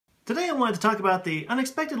Today I wanted to talk about the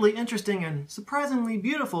unexpectedly interesting and surprisingly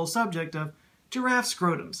beautiful subject of giraffe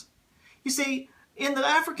scrotums. You see, in the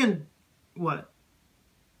African... What?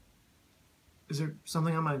 Is there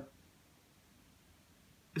something on my...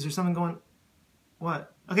 Is there something going...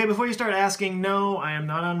 What? Okay, before you start asking, no, I am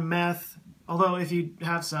not on meth. Although if you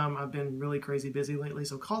have some, I've been really crazy busy lately,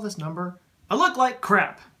 so call this number. I look like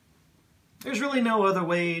crap. There's really no other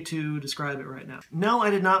way to describe it right now. No, I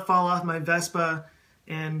did not fall off my Vespa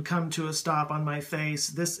and come to a stop on my face.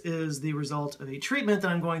 This is the result of a treatment that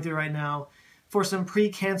I'm going through right now for some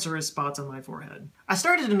pre-cancerous spots on my forehead. I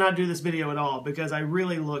started to not do this video at all because I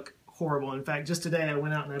really look horrible. In fact, just today I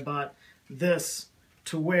went out and I bought this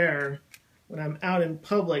to wear when I'm out in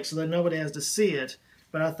public so that nobody has to see it.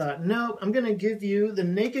 But I thought, no, I'm going to give you the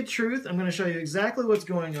naked truth. I'm going to show you exactly what's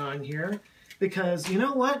going on here because you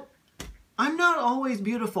know what? I'm not always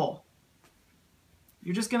beautiful.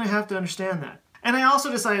 You're just going to have to understand that. And I also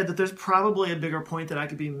decided that there's probably a bigger point that I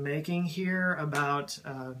could be making here about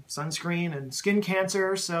sunscreen and skin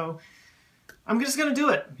cancer, so I'm just going to do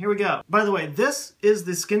it. Here we go. By the way, this is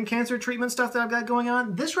the skin cancer treatment stuff that I've got going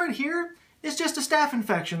on. This right here is just a staph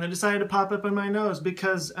infection that decided to pop up in my nose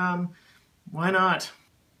because, why not?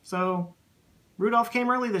 So, Rudolph came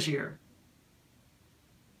early this year.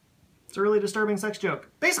 It's a really disturbing sex joke.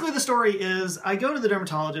 Basically, the story is I go to the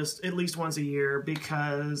dermatologist at least once a year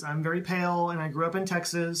because I'm very pale and I grew up in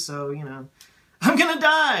Texas, so, you know, I'm gonna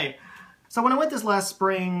die! So when I went this last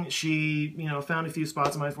spring, she, you know, found a few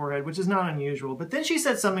spots on my forehead, which is not unusual, but then she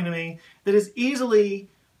said something to me that is easily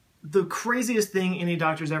the craziest thing any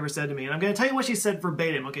doctor's ever said to me. And I'm gonna tell you what she said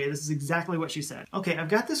verbatim, okay? This is exactly what she said. Okay, I've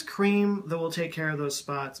got this cream that will take care of those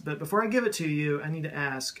spots, but before I give it to you, I need to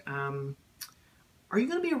ask, are you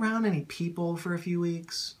going to be around any people for a few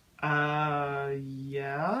weeks?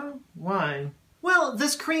 Yeah? Why? Well,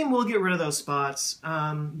 this cream will get rid of those spots,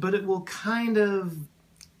 but it will kind of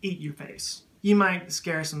eat your face. You might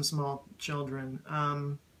scare some small children.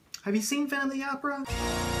 Have you seen Phantom of the Opera?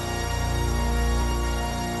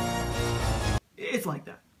 It's like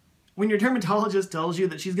that. When your dermatologist tells you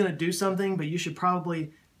that she's going to do something, but you should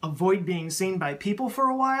probably avoid being seen by people for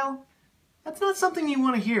a while, that's not something you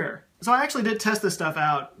want to hear. So I actually did test this stuff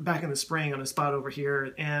out back in the spring on a spot over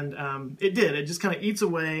here, and it did. It just kind of eats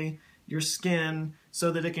away your skin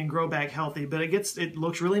so that it can grow back healthy, but it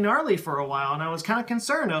looks really gnarly for a while, and I was kind of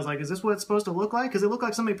concerned. I was like, is this what it's supposed to look like? Because it looked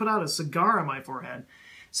like somebody put out a cigar on my forehead.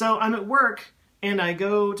 So I'm at work, and I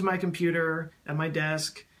go to my computer at my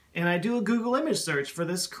desk, and I do a Google image search for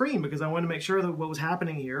this cream because I wanted to make sure that what was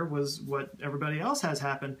happening here was what everybody else has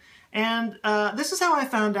happened. And this is how I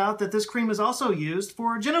found out that this cream is also used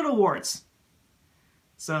for genital warts.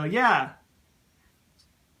 So yeah,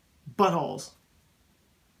 buttholes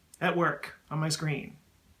at work on my screen.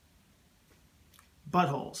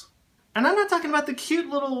 Buttholes. And I'm not talking about the cute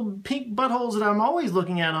little pink buttholes that I'm always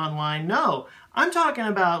looking at online. No, I'm talking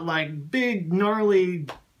about like big, gnarly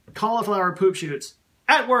cauliflower poop shoots.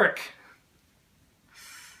 At work.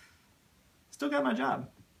 Still got my job.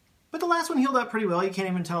 But the last one healed up pretty well. You can't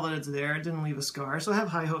even tell that it's there. It didn't leave a scar. So I have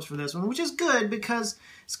high hopes for this one, which is good because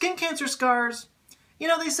skin cancer scars, you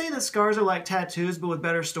know, they say that scars are like tattoos, but with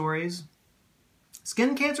better stories.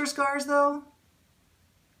 Skin cancer scars, though,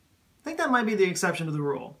 I think that might be the exception to the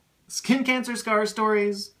rule. Skin cancer scar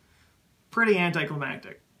stories, pretty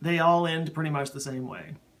anticlimactic. They all end pretty much the same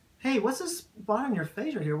way. Hey, what's this spot on your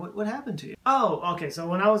face right here? What happened to you? Oh, okay. So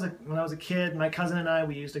when I was a kid, my cousin and I,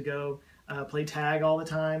 we used to go play tag all the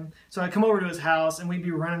time. So I'd come over to his house and we'd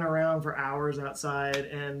be running around for hours outside.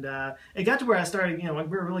 And it got to where I started, you know, like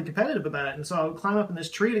we were really competitive about it. And so I would climb up in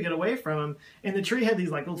this tree to get away from him. And the tree had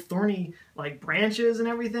these like little thorny like branches and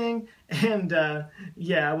everything. And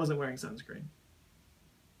yeah, I wasn't wearing sunscreen.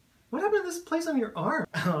 What happened to this place on your arm?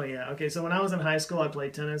 Oh yeah, okay, so when I was in high school, I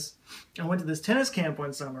played tennis. I went to this tennis camp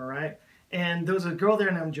one summer, right? And there was a girl there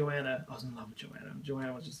named Joanna. I was in love with Joanna.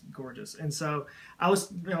 Joanna was just gorgeous. And so I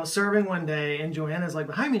was, you know, serving one day, and Joanna's like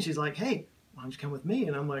behind me, and she's like, hey, why don't you come with me?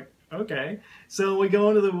 And I'm like, okay. So we go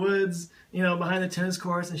into the woods, you know, behind the tennis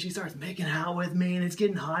courts, and she starts making out with me, and it's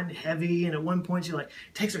getting hot and heavy, and at one point she like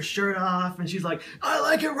takes her shirt off, and she's like, I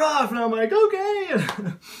like it rough, and I'm like,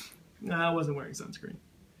 okay. No, I wasn't wearing sunscreen.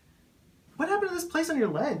 What happened to this place on your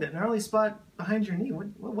leg, that gnarly spot behind your knee?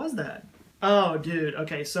 What was that? Oh, dude.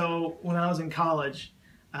 Okay, so when I was in college,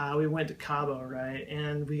 we went to Cabo, right?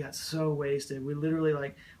 And we got so wasted. We literally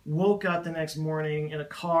like woke up the next morning in a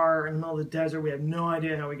car in the middle of the desert. We have no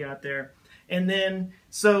idea how we got there. And then,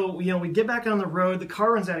 so, you know, we get back on the road. The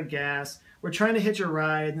car runs out of gas. We're trying to hitch a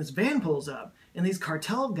ride, and this van pulls up. and these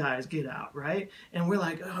cartel guys get out, right? And we're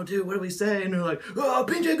like, oh, dude, what do we say? And they're like, oh,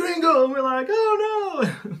 pinche gringo. And we're like, oh,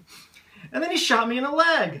 no. And then he shot me in the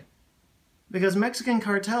leg. Because Mexican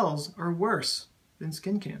cartels are worse than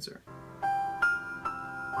skin cancer.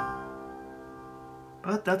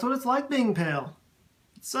 But that's what it's like being pale.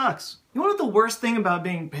 It sucks. You know what the worst thing about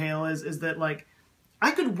being pale is that, like,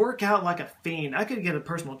 I could work out like a fiend. I could get a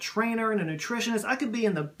personal trainer and a nutritionist. I could be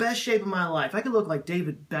in the best shape of my life. I could look like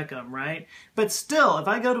David Beckham, right? But still, if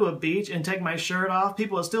I go to a beach and take my shirt off,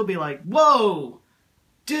 people will still be like, whoa,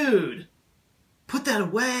 dude, put that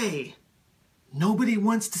away. Nobody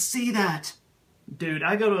wants to see that. Dude,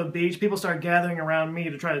 I go to a beach, people start gathering around me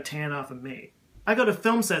to try to tan off of me. I go to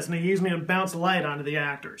film sets and they use me to bounce light onto the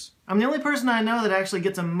actors. I'm the only person I know that actually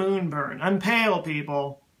gets a moon burn. I'm pale,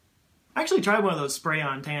 people. I actually tried one of those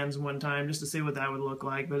spray-on tans one time just to see what that would look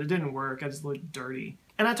like, but it didn't work. I just looked dirty.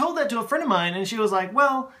 And I told that to a friend of mine, and she was like,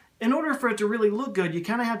 well, in order for it to really look good, you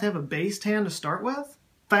kind of have to have a base tan to start with.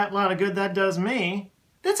 Fat lot of good that does me.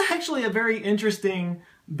 That's actually a very interesting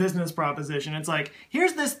business proposition. It's like,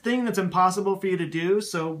 here's this thing that's impossible for you to do,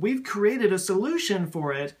 so we've created a solution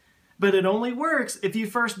for it, but it only works if you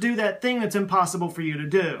first do that thing that's impossible for you to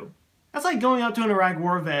do. That's like going up to an Iraq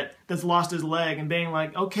war vet that's lost his leg and being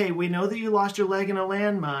like, okay, we know that you lost your leg in a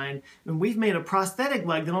landmine, and we've made a prosthetic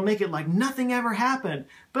leg that'll make it like nothing ever happened,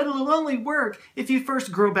 but it'll only work if you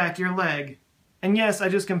first grow back your leg. And yes, I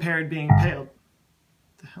just compared being pale.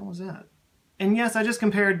 What the hell was that? And yes, I just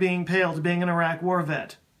compared being pale to being an Iraq war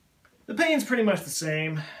vet. The pain's pretty much the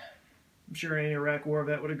same. I'm sure any Iraq war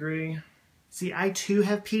vet would agree. See, I too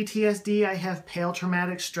have PTSD. I have pale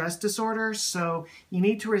traumatic stress disorder, so you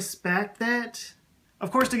need to respect that.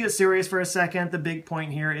 Of course, to get serious for a second, the big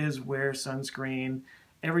point here is wear sunscreen.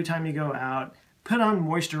 Every time you go out, put on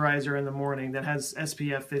moisturizer in the morning that has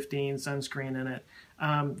SPF 15 sunscreen in it.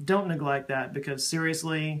 Don't neglect that because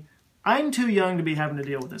seriously, I'm too young to be having to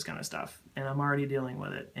deal with this kind of stuff, and I'm already dealing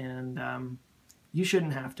with it, and you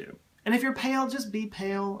shouldn't have to. And if you're pale, just be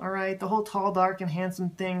pale, all right? The whole tall, dark, and handsome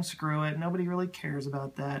thing, screw it. Nobody really cares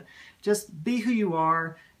about that. Just be who you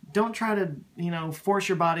are. Don't try to, force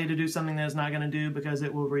your body to do something that it's not going to do because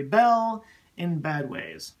it will rebel in bad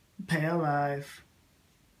ways. Pale life.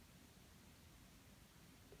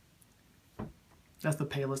 That's the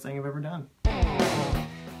palest thing I've ever done.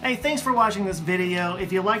 Hey, thanks for watching this video.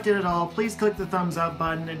 If you liked it at all, please click the thumbs up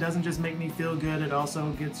button. It doesn't just make me feel good, it also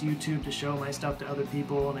gets YouTube to show my stuff to other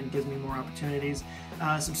people and it gives me more opportunities.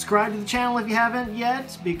 Subscribe to the channel if you haven't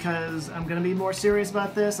yet, because I'm going to be more serious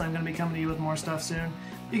about this. I'm going to be coming to you with more stuff soon.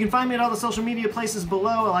 You can find me at all the social media places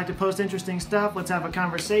below. I like to post interesting stuff. Let's have a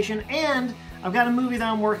conversation. And I've got a movie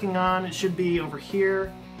that I'm working on. It should be over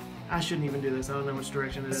here. I shouldn't even do this. I don't know which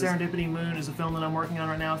direction it is. Serendipity Moon is a film that I'm working on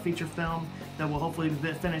right now, a feature film that will hopefully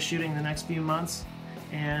finish shooting in the next few months.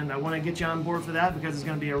 And I want to get you on board for that because it's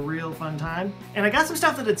going to be a real fun time. And I got some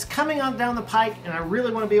stuff that it's coming on down the pike, and I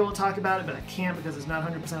really want to be able to talk about it, but I can't because it's not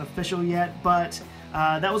 100% official yet. But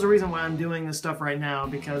that was the reason why I'm doing this stuff right now,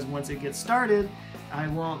 because once it gets started, I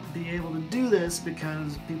won't be able to do this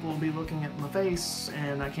because people will be looking at my face,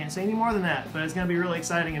 and I can't say any more than that. But it's going to be really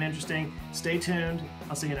exciting and interesting. Stay tuned.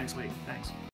 I'll see you next week. Thanks.